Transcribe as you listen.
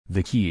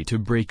The key to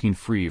breaking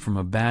free from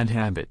a bad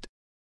habit.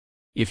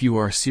 If you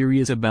are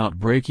serious about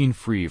breaking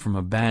free from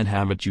a bad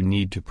habit, you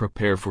need to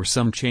prepare for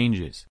some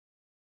changes.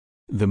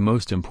 The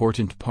most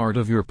important part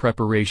of your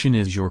preparation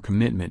is your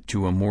commitment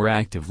to a more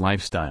active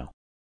lifestyle.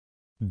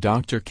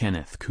 Dr.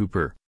 Kenneth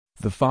Cooper,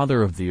 the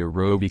father of the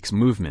aerobics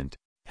movement,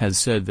 has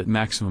said that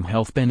maximum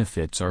health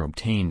benefits are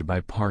obtained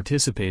by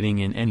participating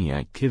in any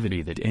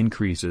activity that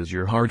increases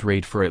your heart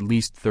rate for at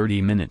least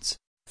 30 minutes,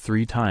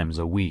 3 times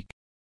a week.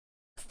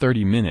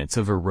 30 minutes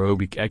of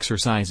aerobic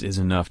exercise is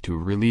enough to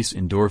release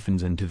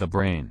endorphins into the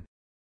brain.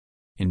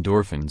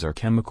 Endorphins are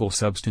chemical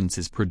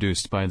substances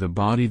produced by the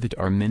body that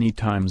are many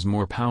times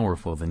more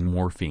powerful than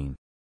morphine.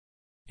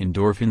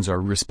 Endorphins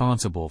are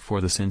responsible for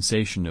the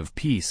sensation of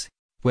peace,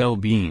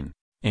 well-being,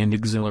 and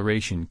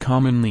exhilaration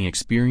commonly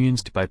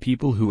experienced by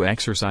people who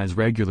exercise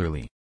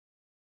regularly.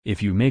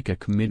 If you make a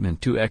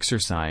commitment to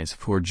exercise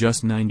for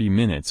just 90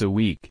 minutes a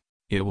week,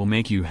 it will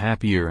make you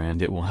happier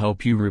and it will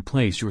help you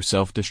replace your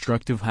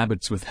self-destructive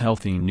habits with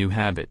healthy new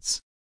habits.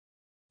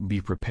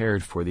 Be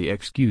prepared for the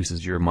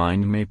excuses your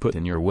mind may put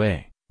in your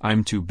way.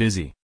 I'm too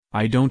busy,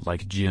 I don't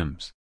like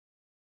gyms.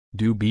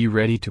 Do be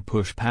ready to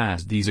push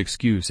past these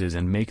excuses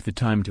and make the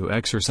time to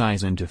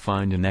exercise and to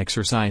find an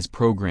exercise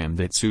program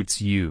that suits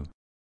you.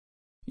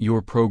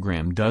 Your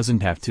program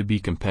doesn't have to be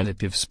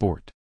competitive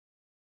sport.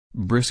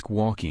 Brisk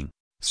walking,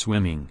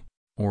 swimming,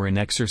 or an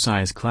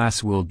exercise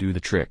class will do the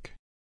trick.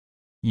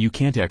 You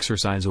can't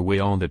exercise away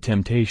all the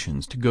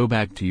temptations to go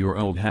back to your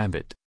old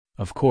habit,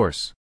 of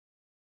course.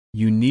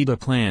 You need a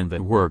plan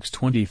that works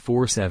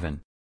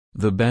 24/7.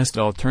 The best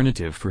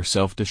alternative for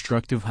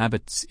self-destructive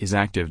habits is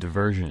active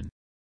diversion.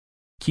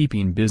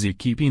 Keeping busy,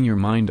 keeping your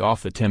mind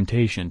off the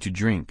temptation to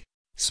drink,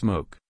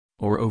 smoke,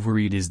 or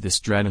overeat is the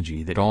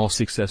strategy that all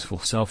successful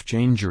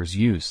self-changers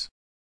use.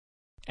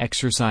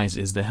 Exercise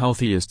is the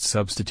healthiest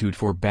substitute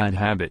for bad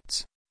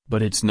habits,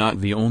 but it's not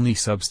the only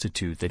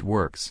substitute that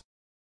works.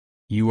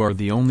 You are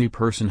the only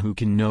person who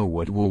can know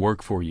what will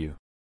work for you.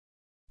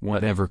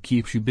 Whatever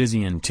keeps you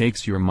busy and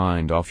takes your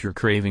mind off your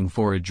craving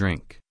for a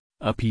drink,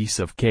 a piece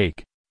of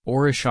cake,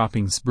 or a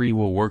shopping spree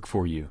will work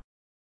for you.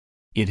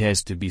 It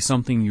has to be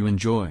something you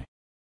enjoy.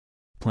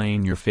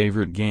 Playing your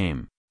favorite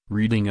game,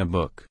 reading a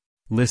book,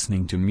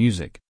 listening to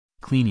music,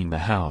 cleaning the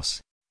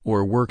house,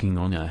 or working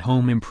on a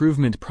home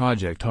improvement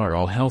project are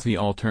all healthy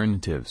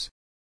alternatives.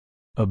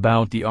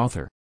 About the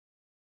author.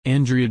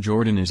 Andrea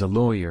Jordan is a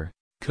lawyer,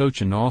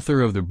 coach and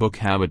author of the book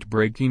Habit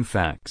Breaking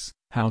Facts: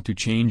 How to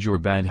Change Your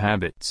Bad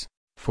Habits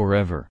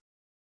Forever.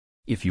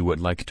 If you would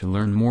like to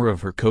learn more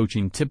of her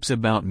coaching tips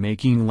about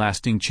making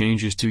lasting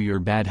changes to your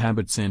bad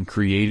habits and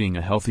creating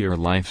a healthier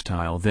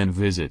lifestyle, then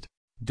visit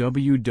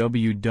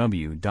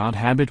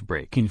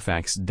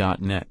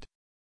www.habitbreakingfacts.net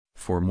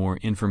for more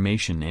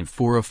information and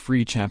for a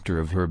free chapter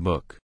of her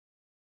book.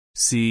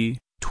 See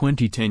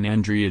 2010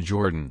 Andrea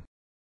Jordan.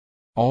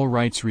 All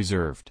rights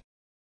reserved.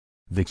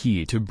 The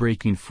Key to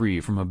Breaking Free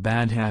from a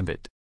Bad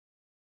Habit.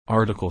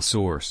 Article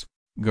source: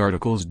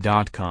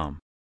 Garticles.com